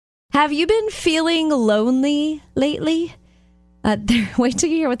Have you been feeling lonely lately? Wait till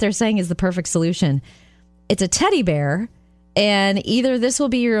you hear what they're saying is the perfect solution. It's a teddy bear, and either this will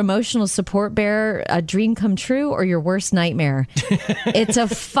be your emotional support bear, a dream come true, or your worst nightmare. It's a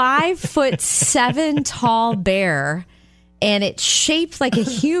 5'7" tall bear, and it's shaped like a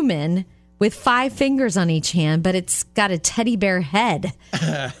human with 5 fingers on each hand, but it's got a teddy bear head.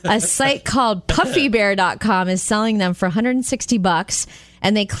 A site called puffybear.com is selling them for $160,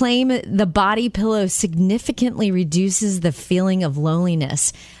 and they claim the body pillow significantly reduces the feeling of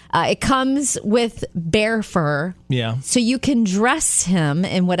loneliness. It comes with bear fur, so you can dress him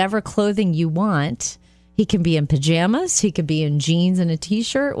in whatever clothing you want. He can be in pajamas, he could be in jeans and a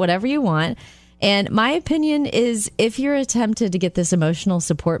t-shirt, whatever you want. And my opinion is, if you're tempted to get this emotional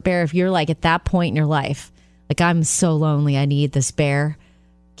support bear, if you're like at that point in your life, like, I'm so lonely, I need this bear,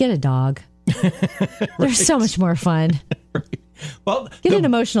 get a dog. They're so much more fun. Well, get an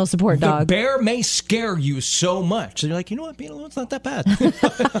emotional support dog. The bear may scare you so much. So you're like, you know what, being alone's not that bad.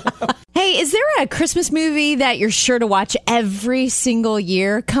 Hey, is there a Christmas movie that you're sure to watch every single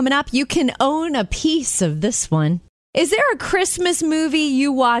year? Coming up, you can own a piece of this one. Is there a Christmas movie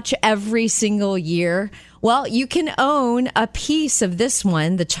you watch every single year? Well, you can own a piece of this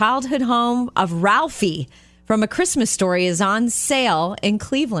one. The childhood home of Ralphie from A Christmas Story is on sale in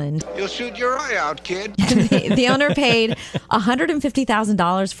Cleveland. You'll shoot your eye out, kid. The owner paid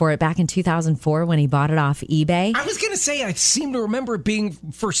 $150,000 for it back in 2004 when he bought it off eBay. I was going to say, I seem to remember it being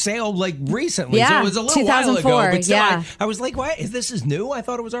for sale like recently. Yeah, so it was a little while ago. But still, yeah. I was like, why? This is new? I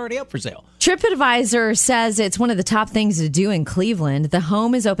thought it was already up for sale. TripAdvisor says it's one of the top things to do in Cleveland. The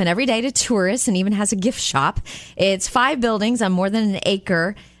home is open every day to tourists and even has a gift shop. It's 5 buildings on more than an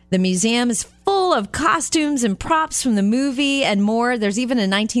acre. The museum is full of costumes and props from the movie and more. There's even a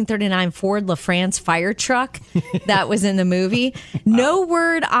 1939 Ford LaFrance fire truck that was in the movie. Wow. No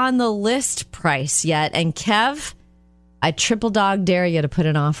word on the list price yet. And Kev, I triple dog dare you to put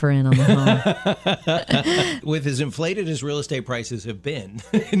an offer in on the home. With as inflated as real estate prices have been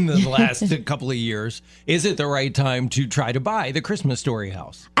in the last couple of years, is it the right time to try to buy the Christmas Story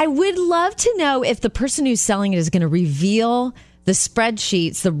house? I would love to know if the person who's selling it is going to reveal the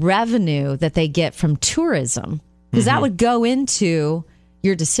spreadsheets, the revenue that they get from tourism, because that would go into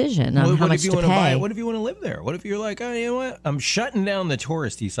your decision on how much to pay. What if you want to live there? What if you're like, oh, you know what? I'm shutting down the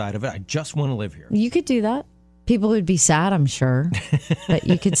touristy side of it. I just want to live here. You could do that. People would be sad, I'm sure, but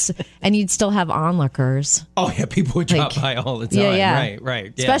you could, and you'd still have onlookers. Oh yeah, people would drop by all the time. Yeah.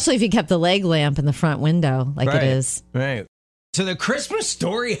 Right. Yeah. Especially if you kept the leg lamp in the front window, like it is. Right. So the Christmas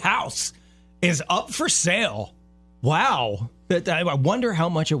Story house is up for sale. Wow. I wonder how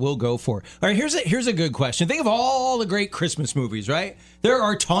much it will go for. All right, here's a good question. Think of all the great Christmas movies, right? There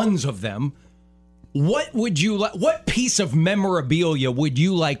are tons of them. What piece of memorabilia would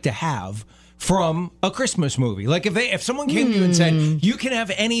you like to have from a Christmas movie? Like if someone came to you and said, you can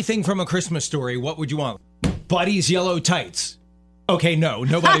have anything from A Christmas Story, what would you want? Buddy's yellow tights. Okay, no,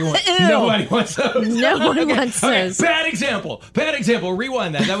 nobody wants those. No one wants those. Bad example.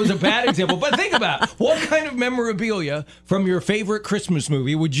 Rewind that. That was a bad example. But think about it. What kind of memorabilia from your favorite Christmas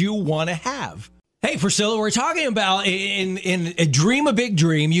movie would you want to have? Hey, Priscilla, we're talking about in a dream, a big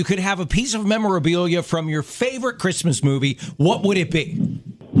dream, you could have a piece of memorabilia from your favorite Christmas movie. What would it be?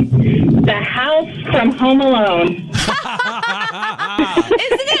 The house from Home Alone.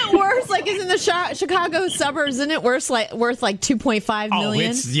 Isn't it worth, like, isn't the Chicago suburbs, isn't it worth like $2.5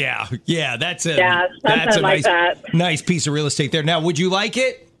 million? That's a nice piece of real estate there. Now, would you like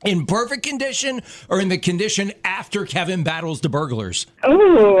it in perfect condition or in the condition after Kevin battles the burglars?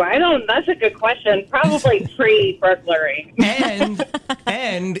 Oh, that's a good question. Probably pre-burglary.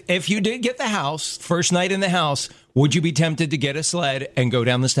 And if you did get the house, first night in the house, would you be tempted to get a sled and go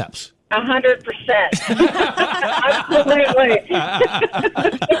down the steps? 100%. Absolutely.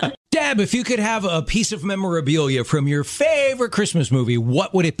 Deb, if you could have a piece of memorabilia from your favorite Christmas movie,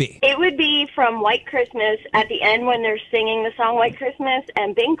 what would it be? It would be from White Christmas at the end when they're singing the song White Christmas,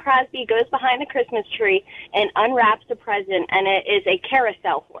 and Bing Crosby goes behind the Christmas tree and unwraps the present, and it is a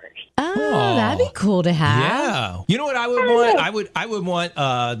carousel horse. Oh, that'd be cool to have. Yeah. You know what I would want? I would want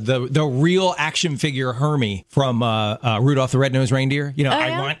the real action figure Hermie from Rudolph the Red-Nosed Reindeer. You know,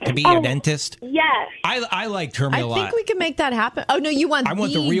 I want to be a dentist. Yes. I liked Hermie a lot. I think we can make that happen. Oh, no, I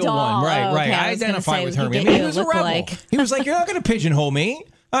want the real doll. one. Right. Okay, I identify with Hermie. I he was a rebel. He was like, you're not going to pigeonhole me.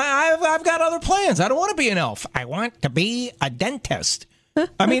 I've got other plans. I don't want to be an elf. I want to be a dentist.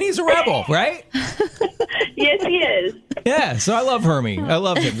 I mean, he's a rebel, right? Yes, he is. Yeah, so I love Hermie. I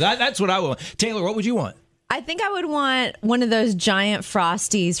love him. That's what I want. Taylor, what would you want? I think I would want one of those giant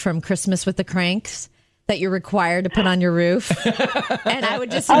Frosties from Christmas with the Cranks that you're required to put on your roof. And I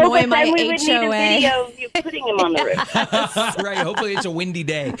would just Oh, annoy but my then we would need a HOA. video of you putting him on the roof. Right. Hopefully it's a windy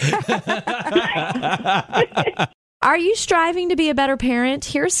day. Are you striving to be a better parent?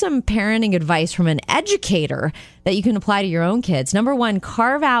 Here's some parenting advice from an educator that you can apply to your own kids. Number one,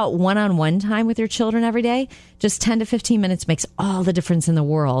 carve out one-on-one time with your children every day. Just 10 to 15 minutes makes all the difference in the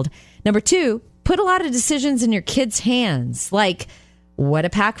world. Number two, put a lot of decisions in your kids' hands, like what to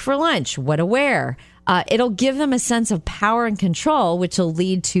pack for lunch, what to wear. It'll give them a sense of power and control, which will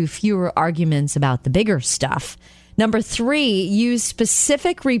lead to fewer arguments about the bigger stuff. Number three, use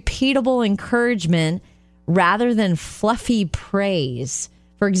specific, repeatable encouragement rather than fluffy praise.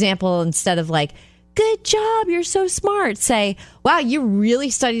 For example, instead of like, good job, you're so smart, say, wow, you really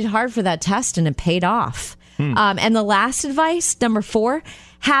studied hard for that test and it paid off. And the last advice, number four,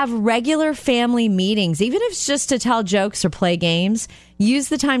 have regular family meetings, even if it's just to tell jokes or play games. Use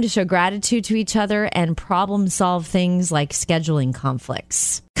the time to show gratitude to each other and problem solve things like scheduling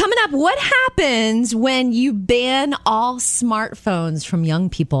conflicts. Coming up, what happens when you ban all smartphones from young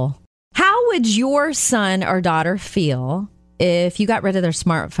people? How would your son or daughter feel if you got rid of their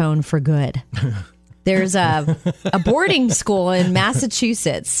smartphone for good? There's a boarding school in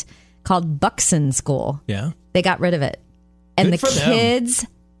Massachusetts called Buxton School. Yeah. They got rid of it. And Good the for them. kids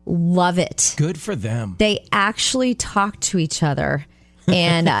love it. Good for them. They actually talk to each other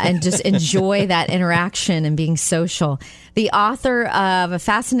and just enjoy that interaction and being social. The author of a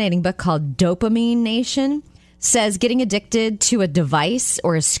fascinating book called Dopamine Nation says getting addicted to a device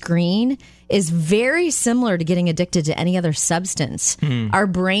or a screen is very similar to getting addicted to any other substance. Our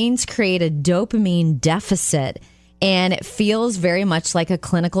brains create a dopamine deficit, and it feels very much like a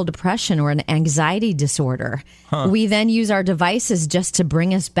clinical depression or an anxiety disorder. We then use our devices just to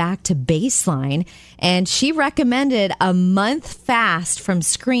bring us back to baseline. And she recommended a month fast from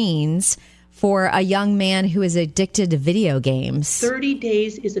screens for a young man who is addicted to video games. 30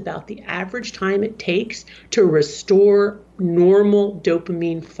 days is about the average time it takes to restore normal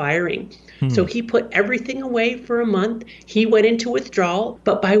dopamine firing. So he put everything away for a month. He went into withdrawal,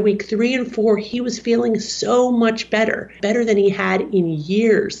 but by week 3 and 4, he was feeling so much better than he had in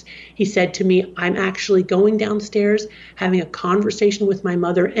years. He said to me, I'm actually going downstairs, having a conversation with my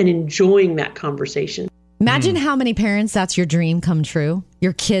mother and enjoying that conversation. Imagine how many parents that's your dream come true.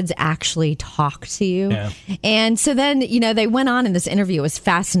 Your kids actually talk to you. Yeah. And so then, they went on in this interview. It was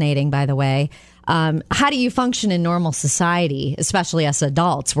fascinating, by the way. How do you function in normal society, especially as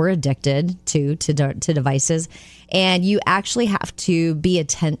adults? We're addicted to devices, and you actually have to be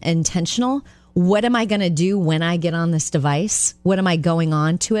intentional. What am I going to do when I get on this device? What am I going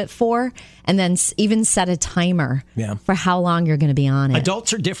on to it for? And then even set a timer for how long you're going to be on it.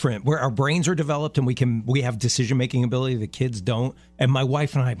 Adults are different, where our brains are developed and we have decision-making ability. The kids don't. And my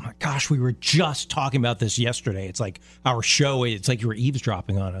wife and I, my gosh, we were just talking about this yesterday. It's like our show. It's like you were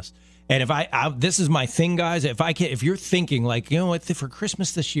eavesdropping on us. And if this is my thing, guys, if you're thinking like, what, for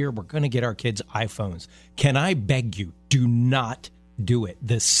Christmas this year, we're going to get our kids iPhones. Can I beg you, do not do it.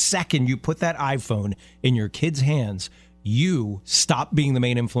 The second you put that iPhone in your kid's hands, you stop being the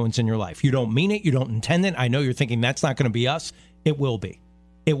main influence in your life. You don't mean it. You don't intend it. I know you're thinking that's not going to be us. It will be.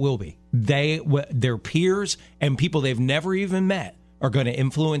 It will be. Their peers and people they've never even met are going to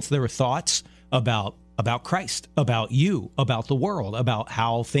influence their thoughts about Christ, about you, about the world, about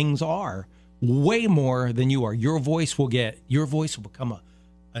how things are, way more than you are. Your voice will become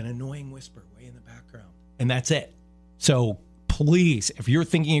an annoying whisper way in the background, and that's it. So please, if you're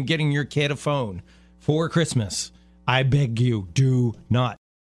thinking of getting your kid a phone for Christmas, I beg you, do not.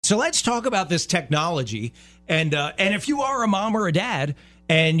 So let's talk about this technology, and if you are a mom or a dad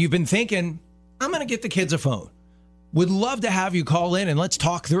and you've been thinking, I'm going to get the kids a phone, would love to have you call in and let's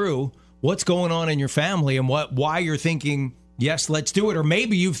talk through what's going on in your family and why you're thinking, yes, let's do it. Or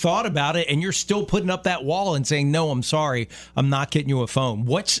maybe you've thought about it and you're still putting up that wall and saying, no, I'm sorry, I'm not getting you a phone.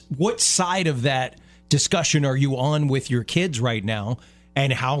 What side of that discussion are you on with your kids right now?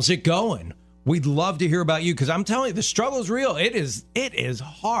 And how's it going? We'd love to hear about you, because I'm telling you, the struggle is real. It is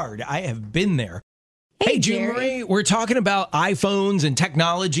hard. I have been there. Hey, Jean Marie, we're talking about iPhones and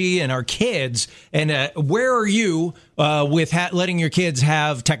technology and our kids. And where are you with letting your kids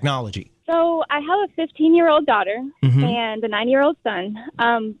have technology? So I have a 15-year-old daughter and a 9-year-old son.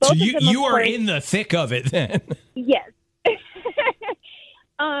 Both so of them, you of are course, in the thick of it then. Yes.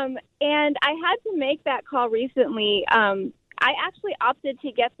 And I had to make that call recently. I actually opted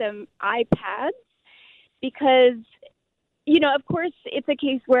to get them iPads because, of course, it's a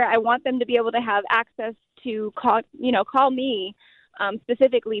case where I want them to be able to have access to call me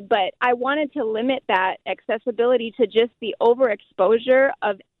specifically, but I wanted to limit that accessibility to just the overexposure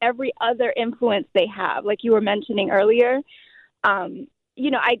of every other influence they have, like you were mentioning earlier. I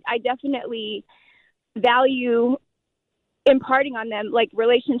definitely value imparting on them, like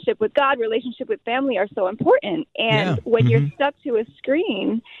relationship with God, relationship with family are so important. And when you're stuck to a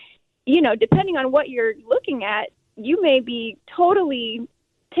screen, depending on what you're looking at, you may be totally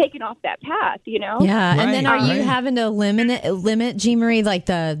taken off that path, Yeah. Right, and then are you having to limit, Jean Marie, like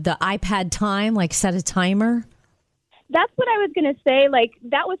the iPad time, like set a timer? That's what I was going to say. Like,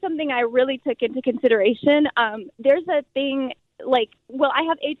 that was something I really took into consideration. There's a thing I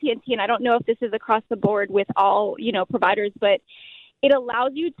have AT&T, and I don't know if this is across the board with all, providers, but it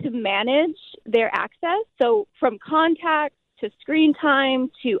allows you to manage their access. So from contacts to screen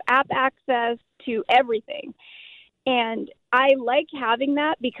time to app access to everything. And I like having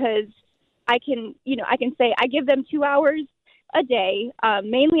that because I can say I give them 2 hours a day,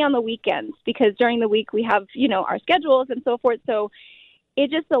 mainly on the weekends, because during the week we have, our schedules and so forth. So it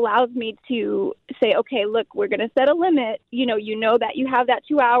just allows me to say, okay, look, we're going to set a limit. You know that you have that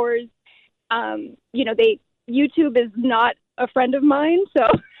 2 hours. YouTube is not a friend of mine. So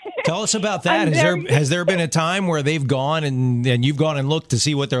tell us about that. Has there been a time where they've gone and you've gone and looked to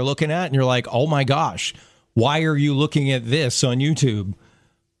see what they're looking at, and you're like, oh my gosh, why are you looking at this on YouTube?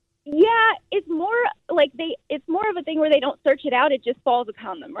 Yeah, it's more it's more of a thing where they don't search it out. It just falls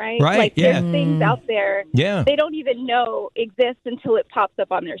upon them, right? Right, like there's things out there they don't even know exist until it pops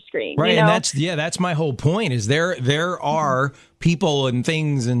up on their screen. Right, and that's my whole point is there are people and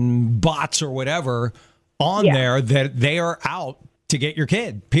things and bots or whatever on there that they are out to get your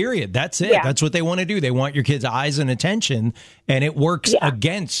kid, period. That's it. That's what they want to do. They want your kid's eyes and attention, and it works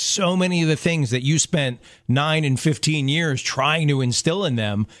against so many of the things that you spent 9 and 15 years trying to instill in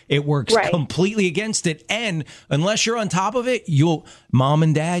them. It works completely against it, and unless you're on top of it, mom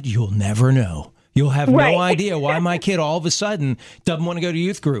and dad, you'll never know. You'll have no idea why my kid all of a sudden doesn't want to go to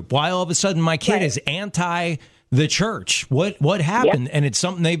youth group, why all of a sudden my kid is anti the church. What happened? And it's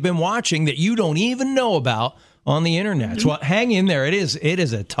something they've been watching that you don't even know about on the internet. So hang in there. It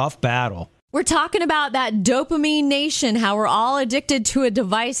is a tough battle. We're talking about that dopamine nation, how we're all addicted to a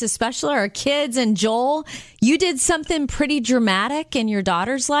device, especially our kids. And Joel, you did something pretty dramatic in your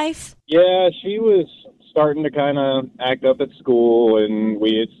daughter's life. Yeah, she was starting to kind of act up at school, and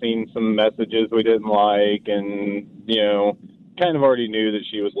we had seen some messages we didn't like, and, kind of already knew that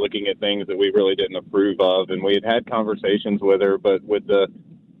she was looking at things that we really didn't approve of. And we had conversations with her, but with the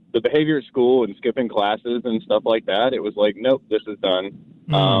behavior at school and skipping classes and stuff like that, it was like, nope, this is done.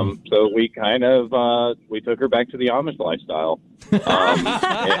 So we kind of, we took her back to the Amish lifestyle. I'm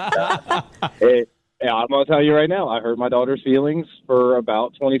going to tell you right now, I hurt my daughter's feelings for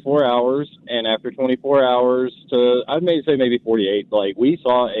about 24 hours. And after 24 hours I'd say maybe 48, we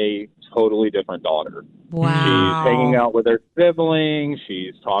saw a totally different daughter. Wow. She's hanging out with her siblings.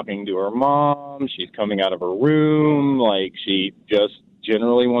 She's talking to her mom. She's coming out of her room. She just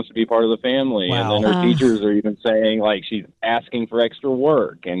generally wants to be part of the family. Wow. And then her teachers are even saying she's asking for extra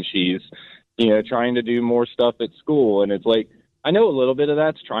work, and she's trying to do more stuff at school. And it's I know a little bit of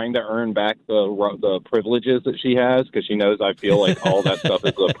that's trying to earn back the privileges that she has, because she knows I feel like all that stuff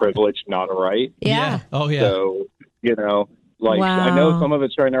is a privilege, not a right. Yeah. Oh yeah. So wow. I know some of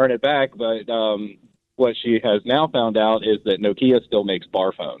it's trying to earn it back, but what she has now found out is that Nokia still makes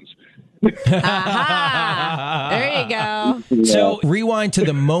bar phones. Aha! There you go. So rewind to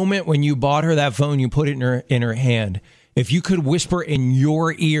the moment when you bought her that phone, you put it in her hand. If you could whisper in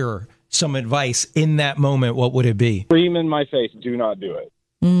your ear some advice in that moment, what would it be? Scream in my face, do not do it.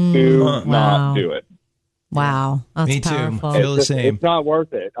 Do not do it. Wow. That's Me powerful. too. I feel the same. It's not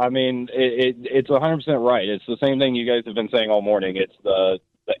worth it. I mean, it's 100% right. It's the same thing you guys have been saying all morning. It's the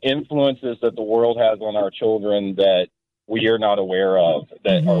influences that the world has on our children that we are not aware of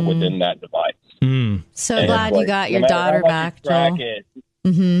that are within that device. So glad you got your daughter back, Joel.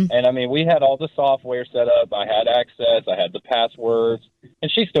 And I mean, we had all the software set up. I had access. I had the passwords,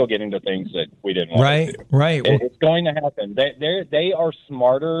 and she's still getting to things that we didn't want to do. Right. It's going to happen. They are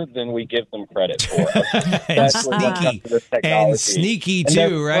smarter than we give them credit for. and sneaky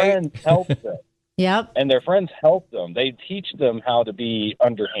too, right? Friends help them. Yep. And their friends help them. They teach them how to be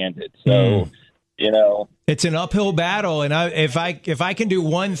underhanded. So. It's an uphill battle, and if I can do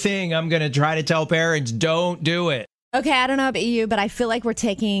one thing, I'm going to try to tell parents, don't do it. Okay, I don't know about you, but I feel like we're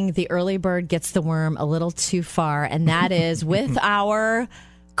taking the early bird gets the worm a little too far, and that is with our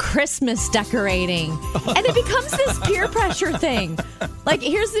Christmas decorating. And it becomes this peer pressure thing.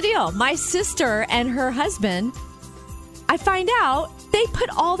 Here's the deal. My sister and her husband, I find out They put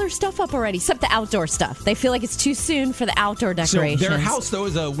all their stuff up already, except the outdoor stuff. They feel like it's too soon for the outdoor decorations. So their house, though,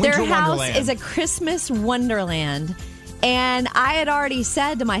 is a winter Their wonderland. house is a Christmas wonderland. And I had already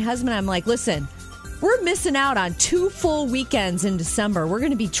said to my husband, I'm like, listen, we're missing out on 2 full weekends in December. We're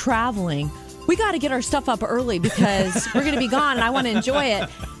going to be traveling. We got to get our stuff up early because we're going to be gone and I want to enjoy it.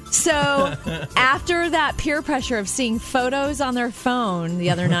 So after that peer pressure of seeing photos on their phone the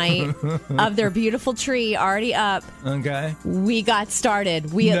other night of their beautiful tree already up, okay, we got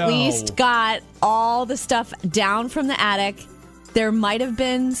started. We at least got all the stuff down from the attic. There might have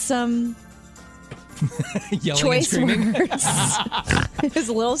been some yelling choice and screaming. words. It was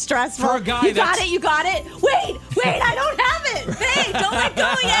a little stressful. For a guy you got it. You got it. Wait, I don't have it. Hey, don't let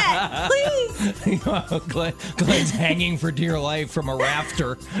go yet, please. Glenn's hanging for dear life from a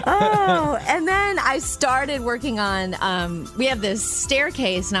rafter. Oh, and then I started working on, we have this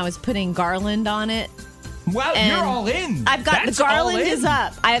staircase and I was putting garland on it. Wow, And you're all in. I've got That's the garland all in. is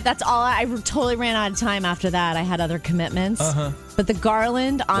up. That's all. I totally ran out of time after that. I had other commitments. But the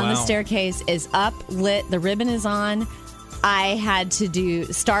garland on the Wow. staircase is up, lit. The ribbon is on. I had to do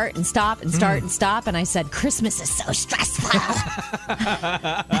start and stop and start and stop. And I said, Christmas is so stressful.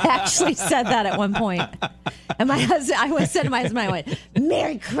 I actually said that at one point. And my husband, I said to my husband, I went,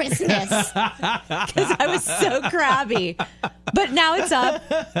 Merry Christmas. Because I was so crabby. But now it's up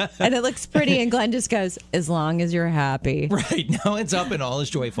and it looks pretty. And Glenn just goes, as long as you're happy. Right, now it's up and all is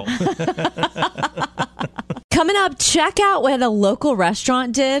joyful. Coming up, check out what a local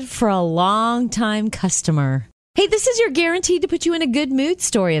restaurant did for a long-time customer. Hey, this is your guaranteed to put you in a good mood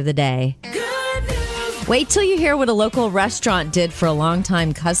story of the day. Good news. Wait till you hear what a local restaurant did for a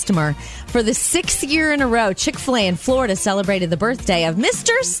long-time customer. For the 6th year in a row, Chick-fil-A in Florida celebrated the birthday of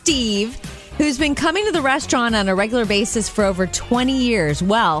Mr. Steve, who's been coming to the restaurant on a regular basis for over 20 years.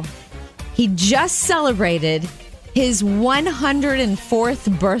 Well, he just celebrated his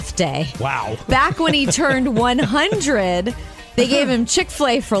 104th birthday. Wow. Back when he turned 100, they gave him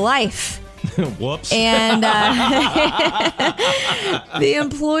Chick-fil-A for life. Whoops. And the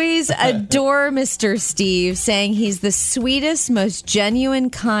employees adore Mr. Steve, saying he's the sweetest, most genuine,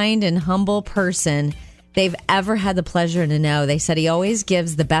 kind, and humble person they've ever had the pleasure to know. They said he always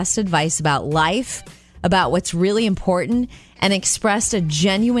gives the best advice about life, about what's really important, and expressed a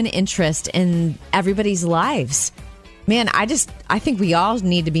genuine interest in everybody's lives. Man, I think we all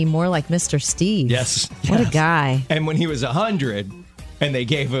need to be more like Mr. Steve. Yes. What a guy. And when he was 100 and they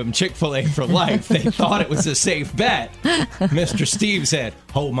gave him Chick-fil-A for life, they thought it was a safe bet. Mr. Steve said,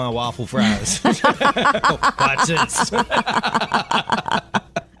 hold my waffle fries. Watch this.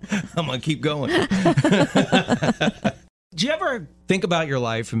 I'm going to keep going. Do you ever think about your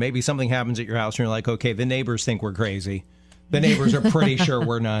life and maybe something happens at your house and you're like, okay, the neighbors think we're crazy. The neighbors are pretty sure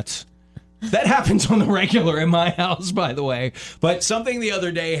we're nuts. That happens on the regular in my house, by the way. But something the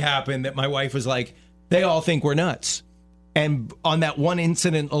other day happened that my wife was like, they all think we're nuts. And on that one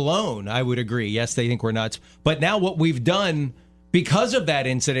incident alone, I would agree. Yes, they think we're nuts. But now what we've done because of that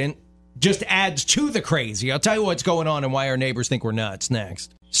incident just adds to the crazy. I'll tell you what's going on and why our neighbors think we're nuts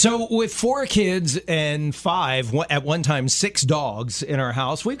next. So with 4 kids and 5, at one time 6 dogs in our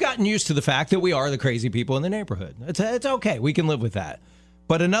house, we've gotten used to the fact that we are the crazy people in the neighborhood. It's okay. We can live with that.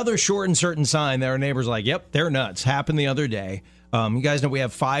 But another short and certain sign that our neighbors are like, yep, they're nuts, happened the other day. You guys know we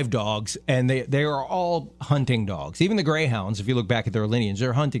have 5 dogs, and they are all hunting dogs. Even the greyhounds, if you look back at their lineage,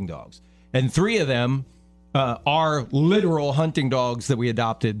 they're hunting dogs. And 3 of them are literal hunting dogs that we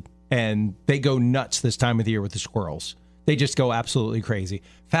adopted, and they go nuts this time of the year with the squirrels. They just go absolutely crazy.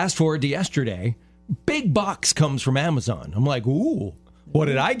 Fast forward to yesterday, big box comes from Amazon. I'm like, ooh, what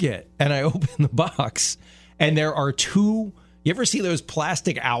did I get? And I open the box, and there are 2... You ever see those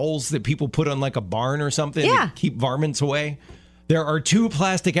plastic owls that people put on like a barn or something to keep varmints away? There are 2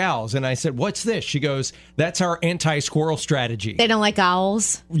 plastic owls. And I said, what's this? She goes, that's our anti-squirrel strategy. They don't like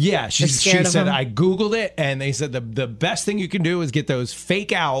owls? Yeah. She scared of said, them? I Googled it, and they said the best thing you can do is get those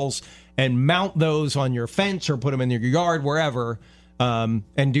fake owls and mount those on your fence or put them in your yard, wherever, and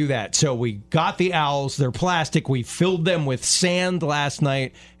do that. So we got the owls. They're plastic. We filled them with sand last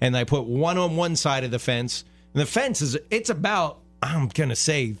night, and I put one on one side of the fence. And the fence it's about, I'm going to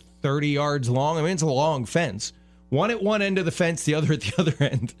say 30 yards long. I mean, it's a long fence. One at one end of the fence, the other at the other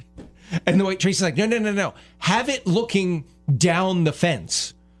end. And the way Tracy's like, no. Have it looking down the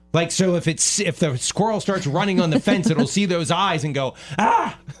fence. Like, so if the squirrel starts running on the fence, it'll see those eyes and go,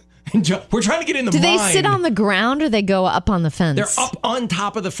 ah! And we're trying to get in the Do mind. they sit on the ground or they go up on the fence? They're up on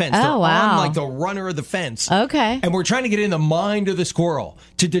top of the fence. Oh, They're wow. on like the runner of the fence. Okay. And we're trying to get in the mind of the squirrel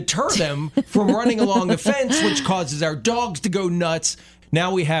to deter them from running along the fence, which causes our dogs to go nuts.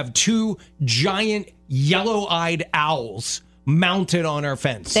 Now we have 2 giant yellow-eyed owls mounted on our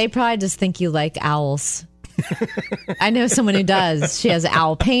fence. They probably just think you like owls. I know someone who does. She has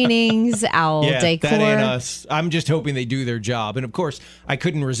owl paintings, owl decor. That ain't us. I'm just hoping they do their job. And of course, I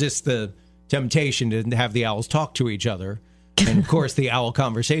couldn't resist the temptation to have the owls talk to each other. And of course, the owl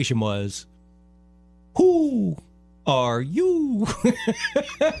conversation was, "Who are you?"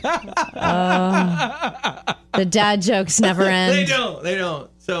 The dad jokes never end. They don't.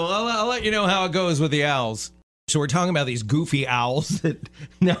 So I'll let you know how it goes with the owls. So we're talking about these goofy owls that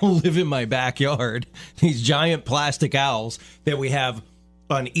now live in my backyard. These giant plastic owls that we have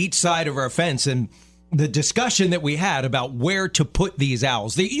on each side of our fence. And the discussion that we had about where to put these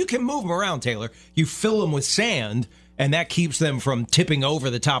owls. You can move them around, Taylor. You fill them with sand, and that keeps them from tipping over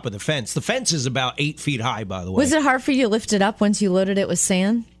the top of the fence. The fence is about 8 feet high, by the way. Was it hard for you to lift it up once you loaded it with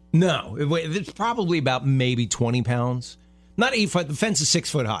sand? No. It's probably about maybe 20 pounds. Not 8 foot. The fence is 6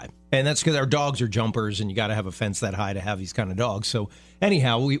 foot high. And that's because our dogs are jumpers, and you got to have a fence that high to have these kind of dogs. So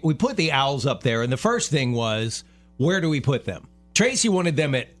anyhow, we put the owls up there, and the first thing was, where do we put them? Tracy wanted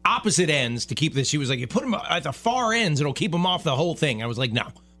them at opposite ends to keep this. She was like, you put them at the far ends, it'll keep them off the whole thing. I was like, no.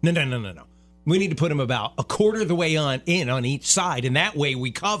 We need to put them about a quarter of the way on each side, and that way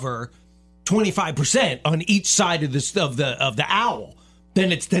we cover 25% on each side of the owl.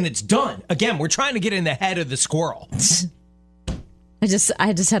 Then it's done. Again, we're trying to get in the head of the squirrel. I just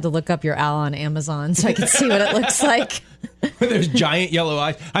had to look up your owl on Amazon so I could see what it looks like. There's giant yellow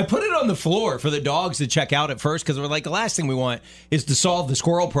eyes. I put it on the floor for the dogs to check out at first because we're like, the last thing we want is to solve the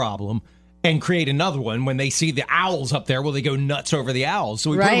squirrel problem and create another one. When they see the owls up there, well, they go nuts over the owls.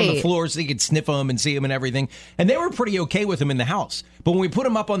 So we put them on the floor so they could sniff them and see them and everything. And they were pretty okay with them in the house. But when we put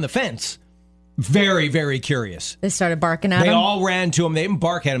them up on the fence, very, very curious. They started barking at them. They all ran to them. They didn't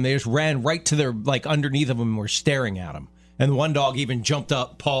bark at them. They just ran right to their, underneath of them and were staring at them. And one dog even jumped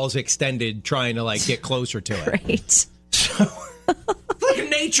up, paws extended, trying to, get closer to it. Great. So, it's like a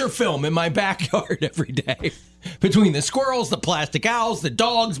nature film in my backyard every day. Between the squirrels, the plastic owls, the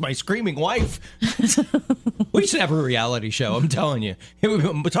dogs, my screaming wife. We should have a reality show, I'm telling you.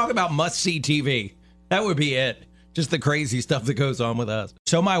 Talk about must-see TV. That would be it. Just the crazy stuff that goes on with us.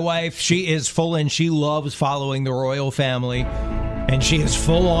 So my wife, she is full in. She loves following the royal family. And she is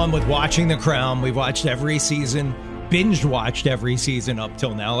full on with watching The Crown. We've watched every season. Binge watched every season up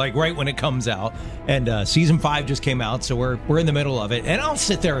till now, right when it comes out. And season 5 just came out, so we're in the middle of it. And I'll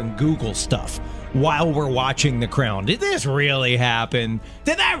sit there and Google stuff while we're watching The Crown. Did this really happen?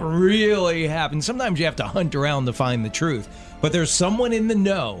 Did that really happen? Sometimes you have to hunt around to find the truth. But there's someone in the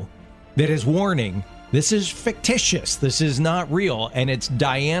know that is warning, this is fictitious. This is not real. And it's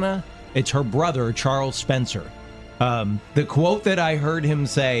Diana. It's her brother, Charles Spencer. The quote that I heard him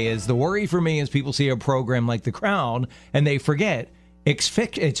say is, the worry for me is people see a program like The Crown and they forget it's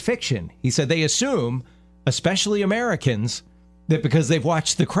fiction. He said they assume, especially Americans, that because they've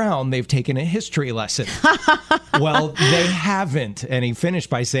watched The Crown, they've taken a history lesson. Well, they haven't. And he finished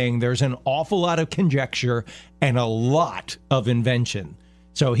by saying there's an awful lot of conjecture and a lot of invention.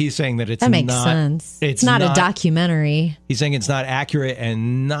 So he's saying that that makes sense. It's not a documentary. He's saying it's not accurate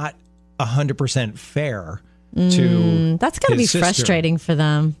and not 100% fair. That's got to be frustrating for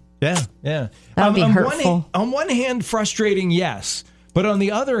them. Yeah. That would be hurtful. On one hand, frustrating, yes. But on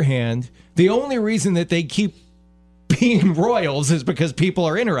the other hand, the only reason that they keep being royals is because people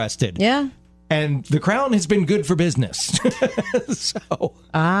are interested. Yeah. And The Crown has been good for business. So,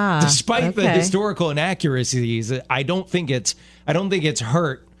 despite the historical inaccuracies, I don't think it's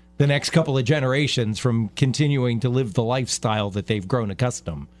hurt the next couple of generations from continuing to live the lifestyle that they've grown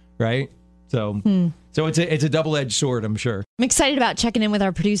accustomed, right? So it's a double-edged sword, I'm sure. I'm excited about checking in with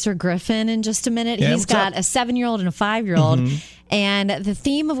our producer, Griffin, in just a minute. Yeah, he's got a 7-year-old and a 5-year-old. Mm-hmm. And the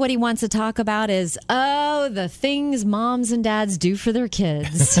theme of what he wants to talk about is, the things moms and dads do for their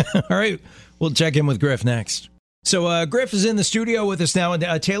kids. All right. We'll check in with Griff next. So Griff is in the studio with us now.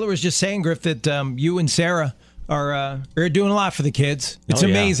 And Taylor was just saying, Griff, that you and Sarah are doing a lot for the kids. It's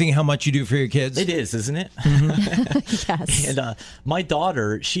amazing how much you do for your kids. It is, isn't it? Yes. And my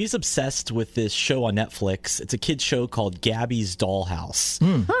daughter, she's obsessed with this show on Netflix. It's a kid's show called Gabby's Dollhouse.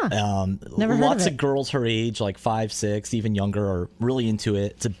 Never heard lots of it. of girls her age, like 5, 6, even younger, are really into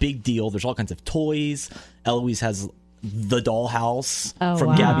it. It's a big deal. There's all kinds of toys. Eloise has the dollhouse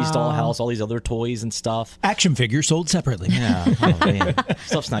from Gabby's Dollhouse, all these other toys and stuff. Action figures sold separately. Yeah, oh, man.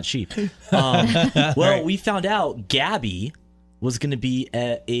 Stuff's not cheap. Well, we found out Gabby was going to be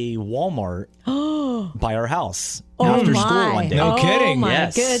at a Walmart by our house after school one day. No kidding. Oh, my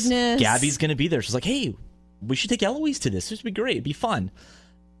Yes. goodness. Gabby's going to be there. She's like, hey, we should take Eloise to this. This would be great. It'd be fun.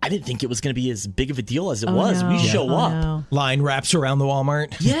 I didn't think it was going to be as big of a deal as it was. No. We show up. No. Line wraps around the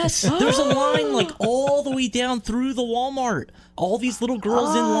Walmart. Yes, there's a line like all the way down through the Walmart. All these little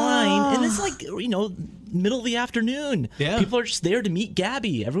girls in line, and it's like, middle of the afternoon. Yeah. People are just there to meet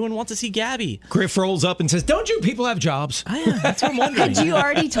Gabby. Everyone wants to see Gabby. Griff rolls up and says, "Don't you people have jobs?" That's what I'm wondering. Had you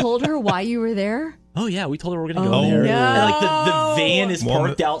already told her why you were there? Oh yeah, we told her we're gonna go there. no. And like the van is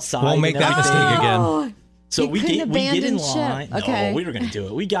parked outside. Won't make and that everything. mistake again. So You we couldn't get in abandon ship. line. Okay. No, we were gonna do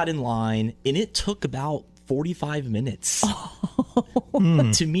it. We got in line, and it took about 45 minutes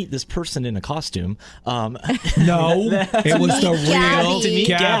to meet this person in a costume. No, it was the real To meet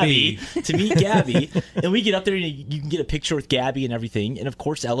Gabby. To meet Gabby. And we get up there, and you can get a picture with Gabby and everything. And of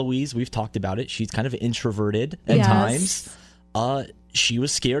course, Eloise, we've talked about it. She's kind of introverted at Yes. times. She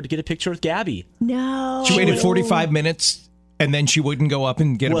was scared to get a picture with Gabby. No. She waited 45 minutes, and then she wouldn't go up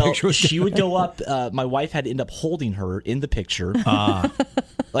and get a picture with she would go up. My wife had to end up holding her in the picture.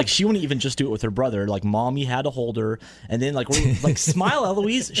 Like, she wouldn't even just do it with her brother. Like, Mommy had to hold her. And then, like, smile,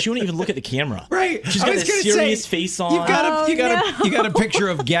 Eloise. She wouldn't even look at the camera. Right. She's I got was this gonna serious say, face on. You got a picture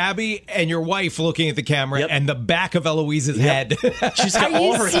of Gabby and your wife looking at the camera and the back of Eloise's head. She's got Are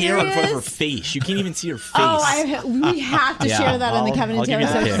all you her hair in front of her serious? face. You can't even see her face. We have to Yeah, share that in the I'll Kevin and give Tara you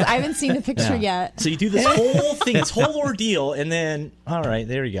the show pic. because I haven't seen the picture yet. So you do this whole thing, this whole ordeal, and then, all right,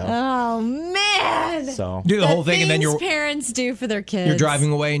 there you go. Oh, man. So Do the whole thing, and then Things parents do for their kids. you're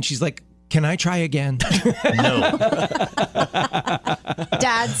driving away, and she's like, "Can I try again?" no.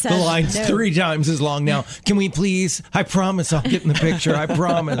 Dad said The line's no. 3 times as long now. Can we please? I promise I'll get in the picture. I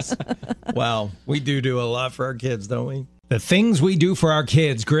promise. Wow, we do a lot for our kids, don't we? The things we do for our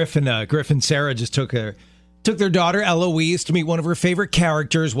kids. Griff and Sarah just took their daughter Eloise to meet one of her favorite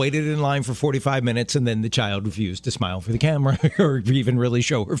characters, waited in line for 45 minutes, and then the child refused to smile for the camera or even really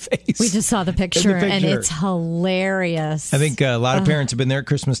show her face. We just saw the picture, and it's hilarious. I think a lot of parents have been there at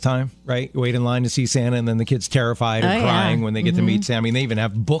Christmas time, right? You wait in line to see Santa, and then the kid's terrified or Oh, yeah. crying when they get to meet Santa. I mean, they even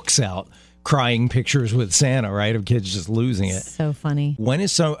have books out, crying pictures with Santa, right? Of kids just losing it. So funny. When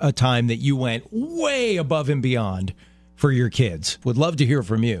is a time that you went way above and beyond for your kids? Would love to hear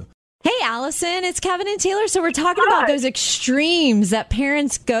from you. Hey, Allison, it's Kevin and Taylor. So we're talking about those extremes that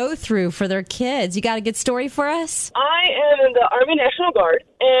parents go through for their kids. You got a good story for us? I am in the Army National Guard,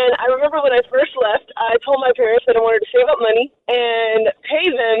 and I remember when I first left, I told my parents that I wanted to save up money and pay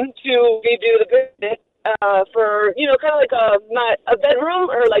them to redo the basement for, kind of like not a bedroom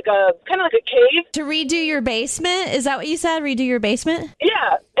or like kind of like a cave. To redo your basement? Is that what you said? Redo your basement?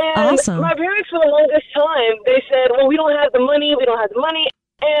 Yeah, and Awesome. my parents for the longest time, they said, well, we don't have the money.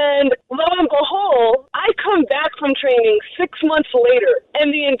 And lo and behold, I come back from training 6 months later,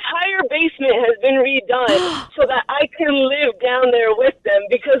 and the entire basement has been redone so that I can live down there with them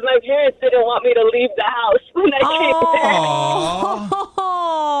because my parents didn't want me to leave the house when I came back.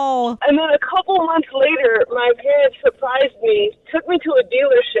 Oh. And then a couple months later, my parents surprised me, took me to a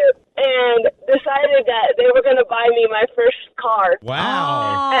dealership, and decided that they were going to buy me my first car.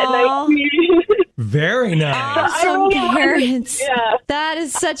 Wow. At 19. Very nice. Awesome parents. Yeah. That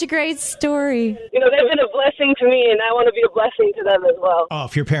is such a great story. They've been a blessing to me, and I want to be a blessing to them as well. Oh,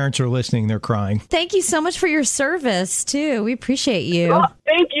 if your parents are listening, they're crying. Thank you so much for your service, too. We appreciate you. Oh,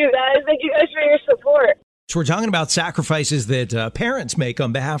 thank you, guys. Thank you guys for your support. So we're talking about sacrifices that parents make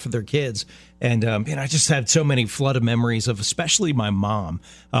on behalf of their kids. And I just had so many flood of memories of especially my mom.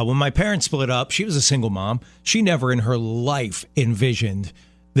 When my parents split up, she was a single mom. She never in her life envisioned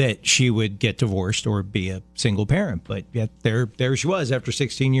that she would get divorced or be a single parent. But yet there she was after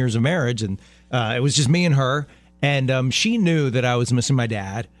 16 years of marriage. And it was just me and her. And she knew that I was missing my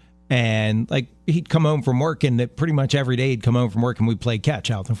dad. And like he'd come home from work, and that pretty much every day he'd come home from work and we'd play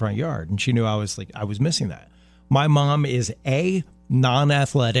catch out in the front yard. And she knew I was missing that. My mom is A,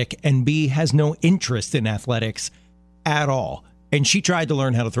 non-athletic, and B, has no interest in athletics at all. And she tried to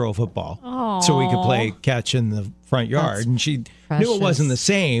learn how to throw a football so we could play catch in the front yard. That's and she knew precious. it wasn't the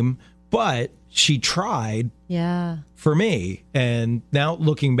same, but she tried Yeah. for me. And now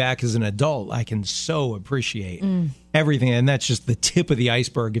looking back as an adult, I can so appreciate everything. And that's just the tip of the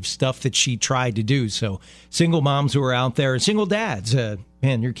iceberg of stuff that she tried to do. So single moms who are out there, and single dads,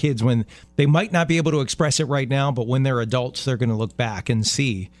 man, your kids, when they might not be able to express it right now, but when they're adults, they're going to look back and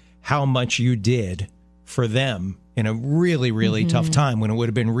see how much you did for them in a really, really tough time when it would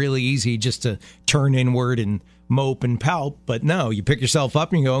have been really easy just to turn inward and mope and pout. But no, you pick yourself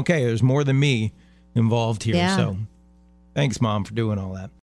up and you go, okay, there's more than me involved here. Yeah. So thanks, Mom, for doing all that.